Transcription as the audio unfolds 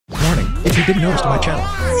If you didn't notice to my channel,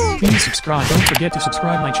 please subscribe. Don't forget to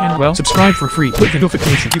subscribe my channel. Well, subscribe for free. Click the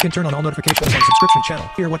notification. You can turn on all notifications on subscription channel.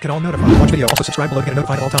 Hear what can all notify. Watch video. Also subscribe below to get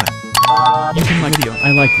notified all time. You can like video.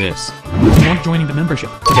 I like this. If you want joining the membership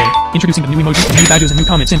today, introducing the new emojis, new badges, and new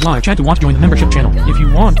comments and live chat to want to join the membership channel. If you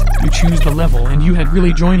want, you choose the level and you had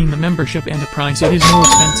really joining the membership and the price. It is more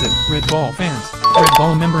expensive. Red Ball fans, Red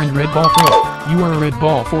Ball member and Red Ball Pro. You are a Red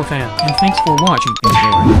Ball 4 fan, and thanks for watching.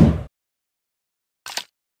 Enjoy.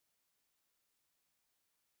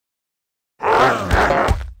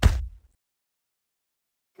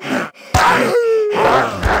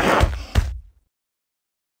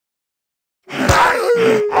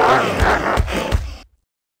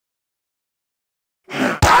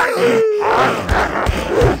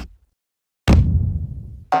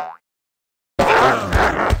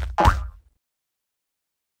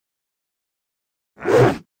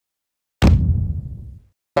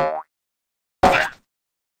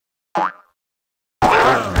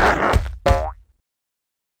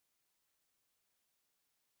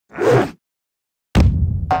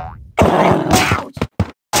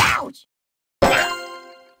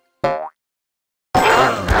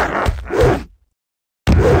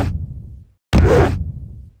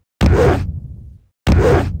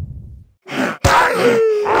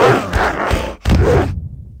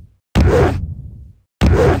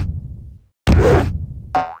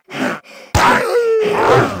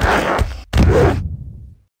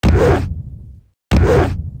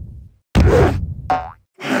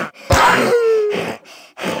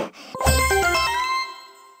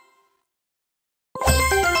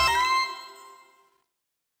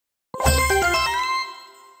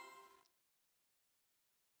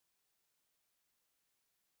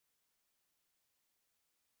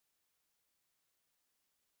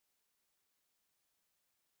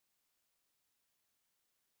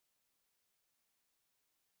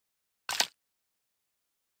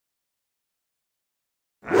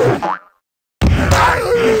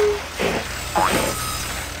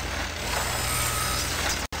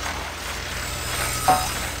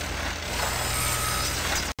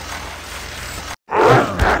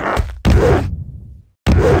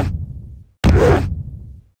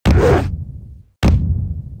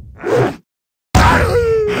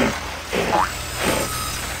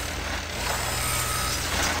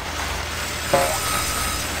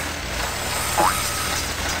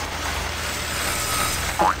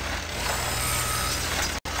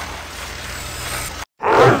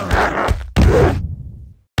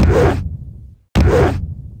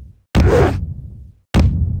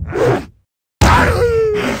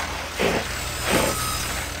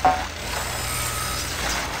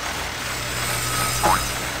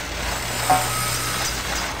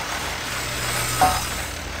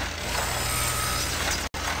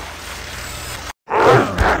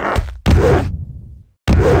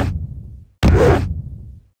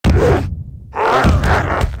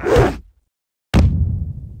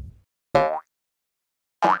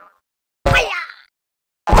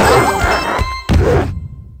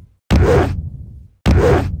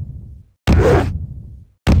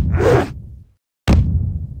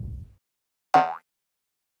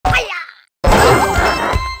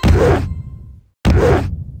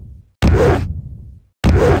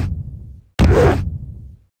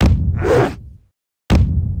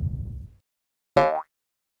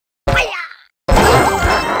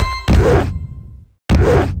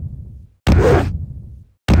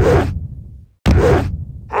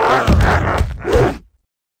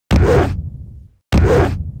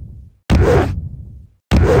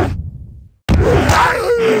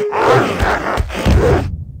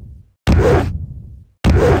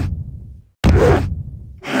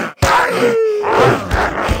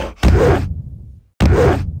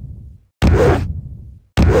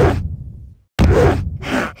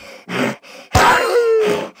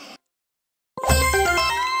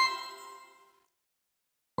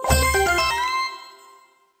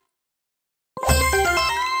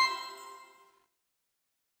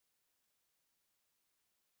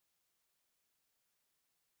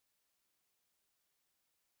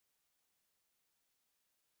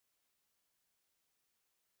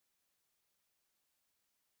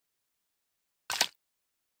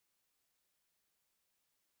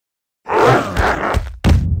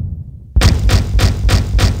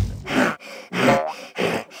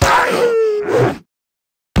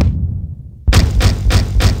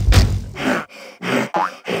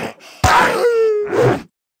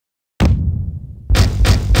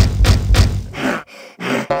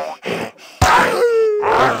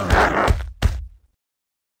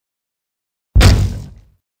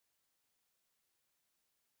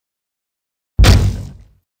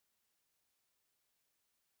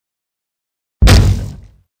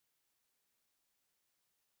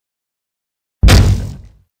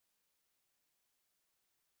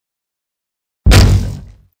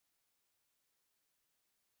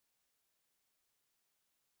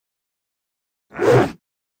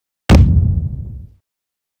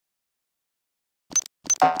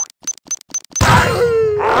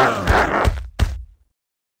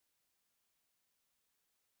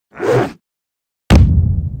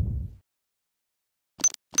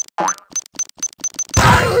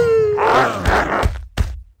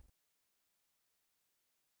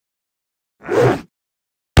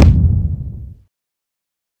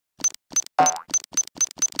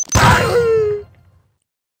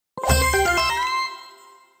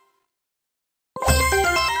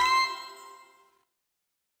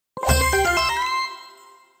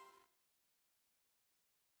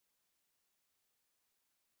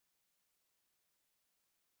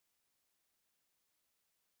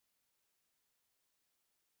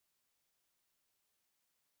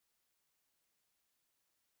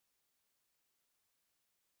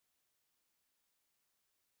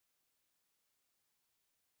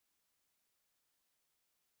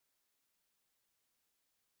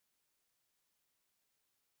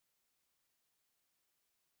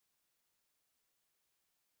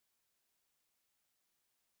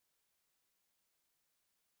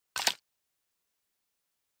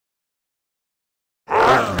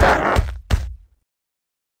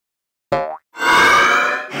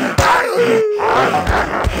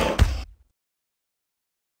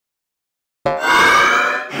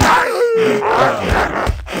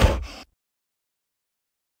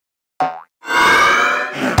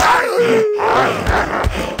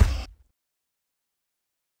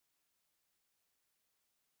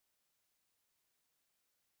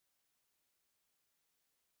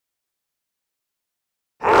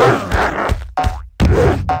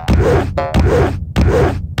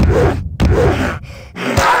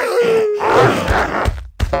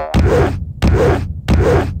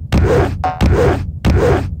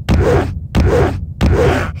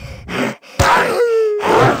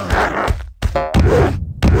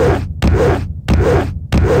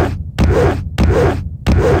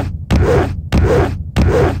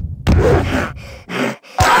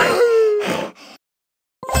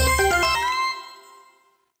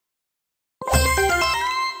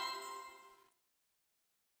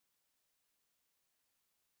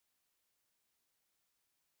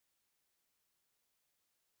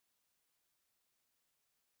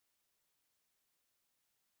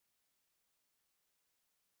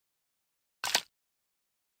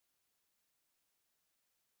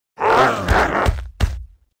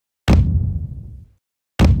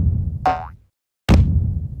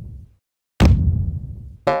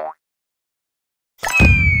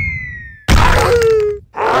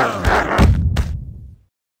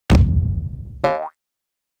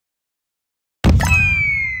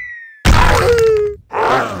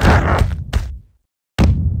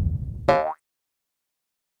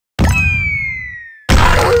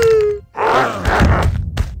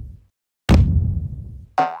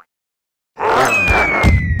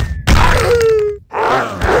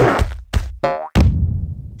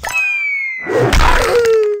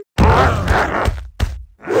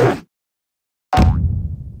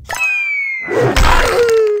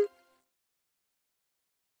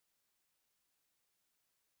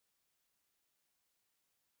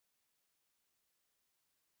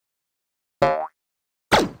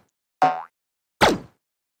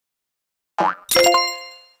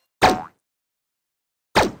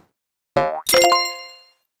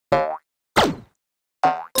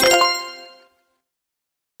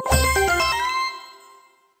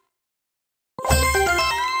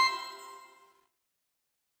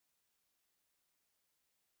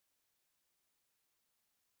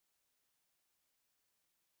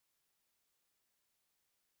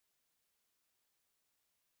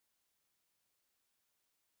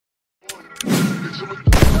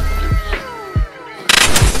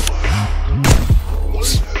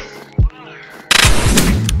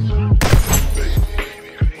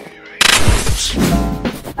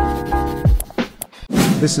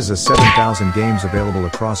 This is a 7,000 games available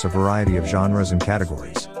across a variety of genres and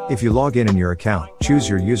categories. If you log in your account, choose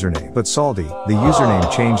your username. But Saldi, the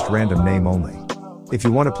username changed random name only. If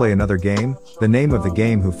you want to play another game, the name of the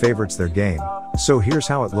game who favorites their game. So here's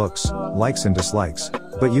how it looks, likes and dislikes.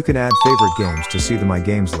 But you can add favorite games to see the My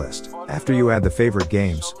Games list. After you add the favorite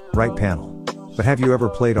games, right panel. But have you ever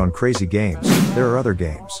played on Crazy Games? There are other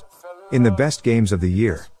games. In the best games of the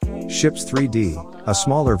year, Ships 3D, a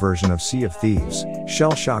smaller version of Sea of Thieves,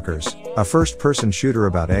 Shell Shockers, a first-person shooter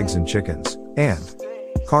about eggs and chickens, and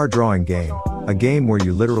Car Drawing Game, a game where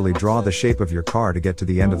you literally draw the shape of your car to get to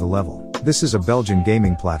the end of the level. This is a Belgian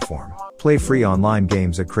gaming platform. Play free online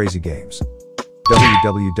games at Crazy Games.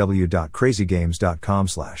 www.crazygames.com/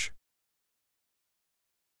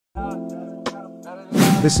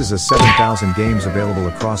 This is a 7,000 games available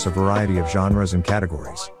across a variety of genres and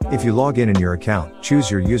categories. If you log in your account,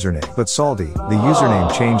 choose your username. But Salty, the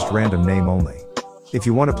username changed random name only. If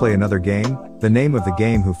you want to play another game, the name of the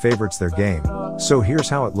game who favorites their game. So here's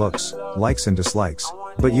how it looks, likes and dislikes.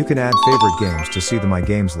 But you can add favorite games to see the My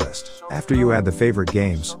Games list. After you add the favorite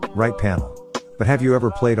games, right panel. But have you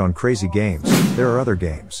ever played on Crazy Games? There are other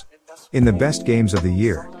games. In the best games of the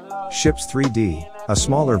year, Ships 3D, a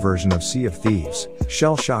smaller version of Sea of Thieves,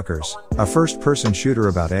 Shell Shockers, a first-person shooter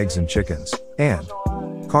about eggs and chickens, and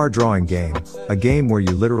Car Drawing Game, a game where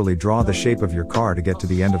you literally draw the shape of your car to get to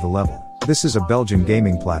the end of the level. This is a Belgian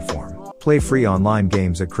gaming platform. Play free online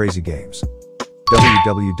games at Crazy Games.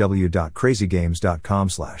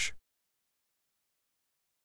 www.crazygames.com/